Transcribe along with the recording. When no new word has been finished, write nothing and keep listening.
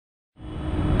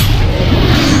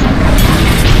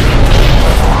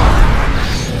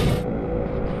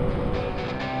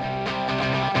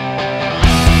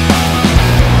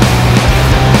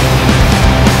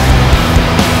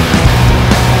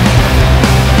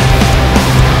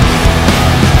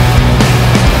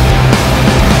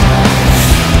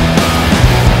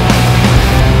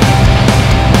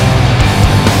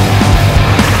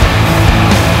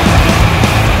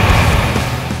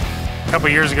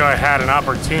years ago I had an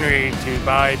opportunity to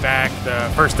buy back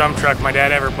the first dump truck my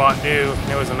dad ever bought new.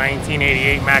 It was a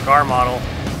 1988 Mack R model,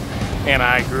 and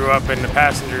I grew up in the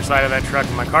passenger side of that truck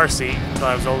in my car seat until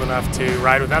I was old enough to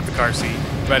ride without the car seat.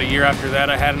 About a year after that,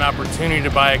 I had an opportunity to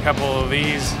buy a couple of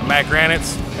these Mack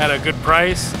Granites at a good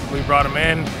price. We brought them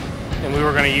in, and we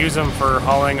were going to use them for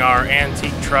hauling our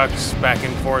antique trucks back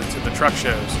and forth to the truck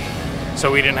shows. So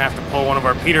we didn't have to pull one of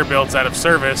our Peterbilts out of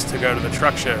service to go to the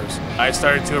truck shows. I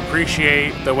started to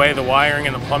appreciate the way the wiring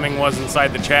and the plumbing was inside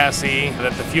the chassis,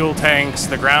 that the fuel tanks,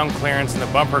 the ground clearance, and the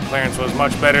bumper clearance was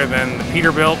much better than the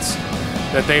Peterbilts,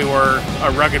 that they were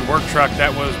a rugged work truck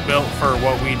that was built for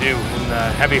what we do in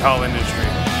the heavy haul industry.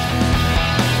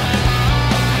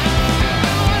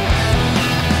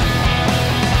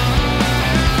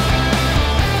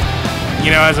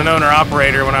 You know, as an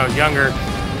owner-operator, when I was younger,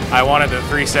 I wanted the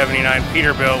 379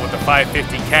 Peterbilt with the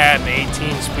 550 cat and the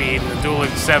 18-speed and the dual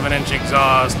 7-inch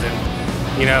exhaust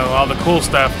and, you know, all the cool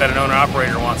stuff that an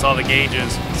owner-operator wants, all the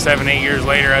gauges. 7, 8 years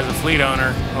later as a fleet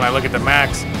owner, when I look at the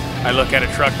Macks, I look at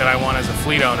a truck that I want as a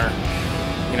fleet owner.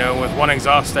 You know, with one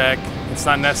exhaust stack, it's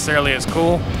not necessarily as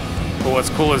cool, but what's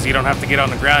cool is you don't have to get on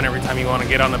the ground every time you want to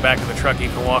get on the back of the truck. You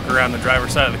can walk around the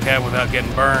driver's side of the cab without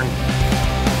getting burned.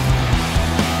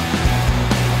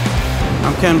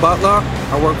 I'm Ken Butler.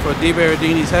 I work for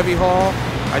DeBardini's Heavy Haul.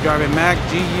 I drive a Mack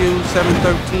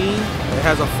GU713. It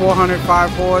has a 405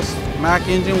 horse Mack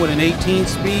engine with an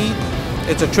 18-speed.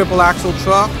 It's a triple axle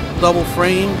truck, double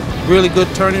frame, really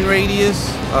good turning radius,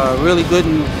 really good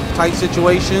in tight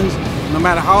situations. No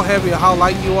matter how heavy or how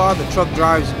light you are, the truck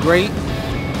drives great.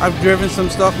 I've driven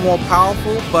some stuff more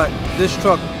powerful, but this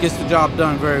truck gets the job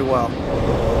done very well.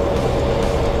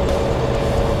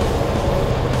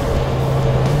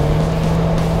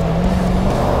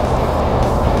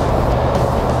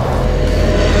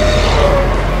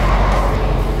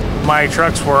 My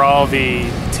trucks were all the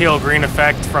teal green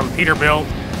effect from Peterbilt,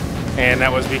 and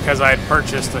that was because I had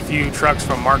purchased a few trucks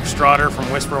from Mark Strotter from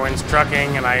Whisper Winds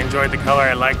Trucking, and I enjoyed the color.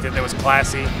 I liked it. It was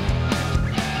classy.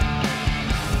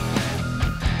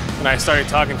 And I started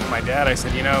talking to my dad. I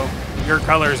said, you know, your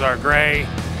colors are gray.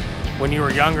 When you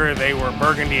were younger, they were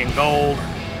burgundy and gold.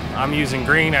 I'm using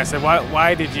green. I said,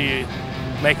 why did you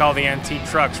make all the antique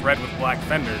trucks red with black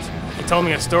fenders? He told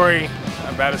me a story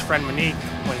about his friend Monique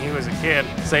when he was a kid,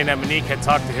 saying that Monique had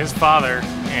talked to his father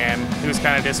and he was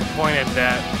kind of disappointed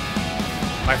that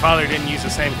my father didn't use the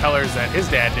same colors that his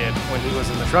dad did when he was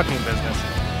in the trucking business.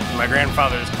 And my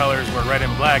grandfather's colors were red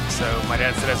and black, so my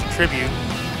dad said as a tribute,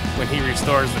 when he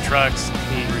restores the trucks,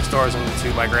 he restores them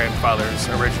to my grandfather's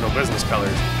original business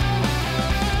colors.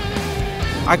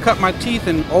 I cut my teeth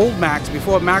in old Macks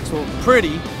before Macks were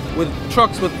pretty with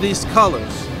trucks with these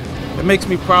colors. It makes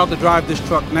me proud to drive this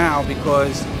truck now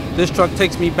because this truck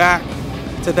takes me back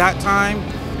to that time,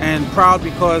 and proud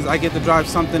because I get to drive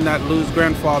something that Lou's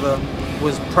grandfather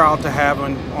was proud to have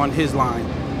on his line.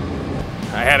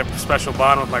 I had a special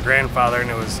bond with my grandfather, and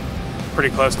it was pretty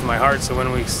close to my heart, so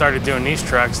when we started doing these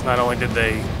trucks, not only did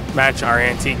they match our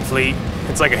antique fleet,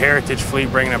 it's like a heritage fleet,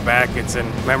 bringing it back. It's in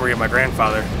memory of my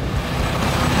grandfather.